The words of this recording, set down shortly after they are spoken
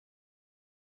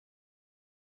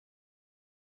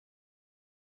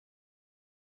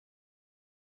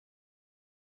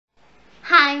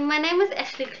Hi, my name is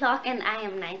Ashleigh Clark and I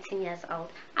am 19 years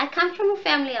old. I come from a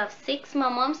family of 6. My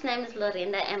mom's name is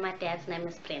Lorinda and my dad's name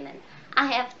is Brennan. I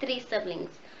have 3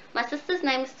 siblings. My sister's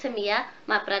name is Tamia,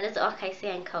 my brothers are Casey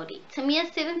and Cody. Tamia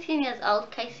is 17 years old,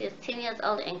 Casey is 10 years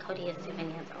old and Cody is 7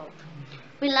 years old.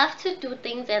 We love to do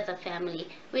things as a family.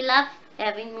 We love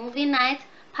having movie nights,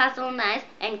 puzzle nights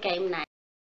and game nights.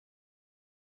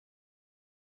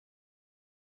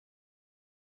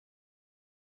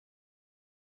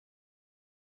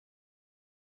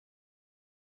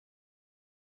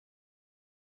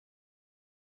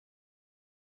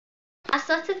 I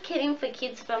started caring for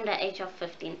kids from the age of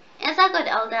 15. As I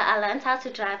got older, I learned how to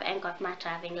drive and got my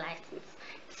driving license.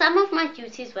 Some of my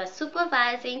duties were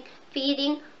supervising,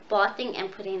 feeding, bathing, and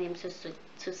putting them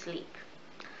to sleep.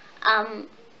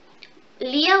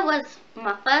 Leah was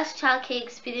my first childcare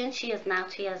experience. She is now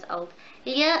 2 years old.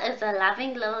 Leah is a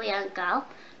loving little young girl.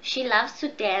 She loves to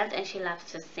dance and she loves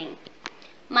to sing.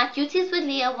 My duties with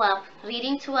Leah were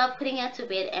reading to her, putting her to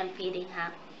bed, and feeding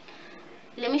her.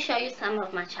 Let me show you some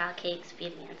of my childcare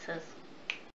experiences.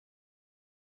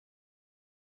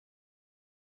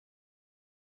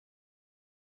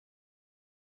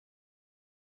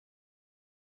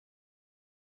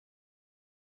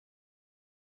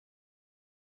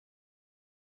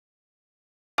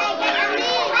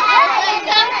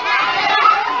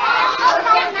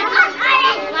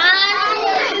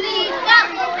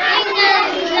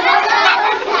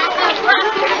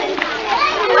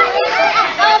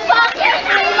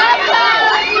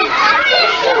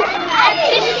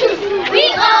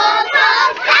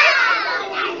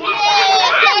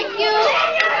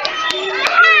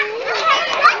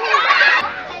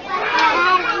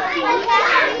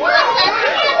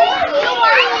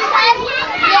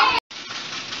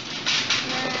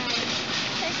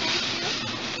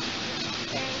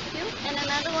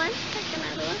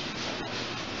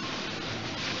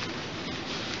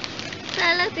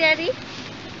 Hello, Daddy.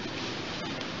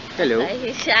 Hello.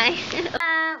 He's shy.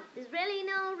 There's really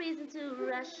no reason to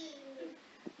rush.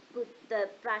 Put the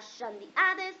brush on the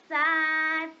other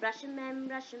side. Brush and then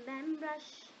brush and then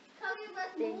brush.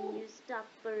 Then you stop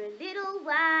for a little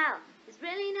while. There's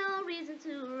really no reason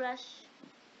to rush.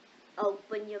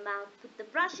 Open your mouth, put the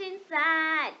brush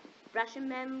inside. Brush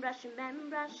and then brush and then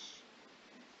brush.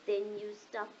 Then you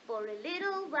stop for a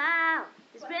little while.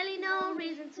 There's really no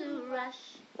reason to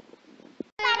rush.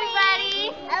 Everybody.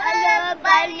 Hello,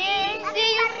 everybody. See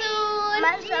you soon.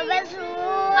 Bye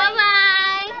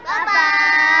Bye-bye. bye.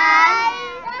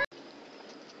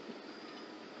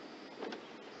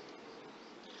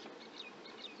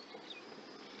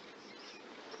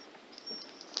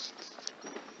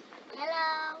 Hello.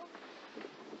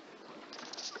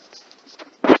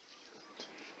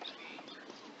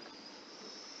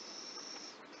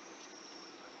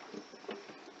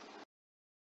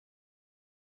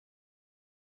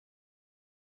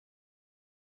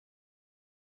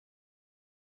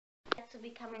 To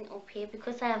become an au pair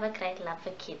because I have a great love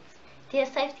for kids. Their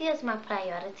safety is my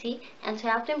priority, and to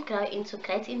help them grow into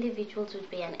great individuals would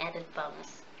be an added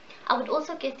bonus. I would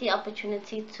also get the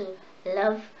opportunity to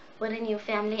live with a new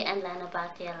family and learn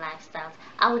about their lifestyles.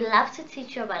 I would love to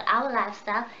teach you about our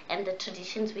lifestyle and the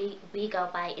traditions we go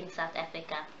by in South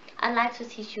Africa. I'd like to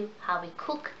teach you how we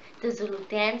cook, the Zulu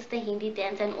dance, the Hindi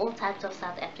dance, and all types of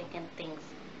South African things.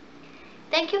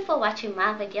 Thank you for watching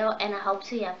my video, and I hope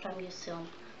to hear from you soon.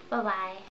 Bye-bye.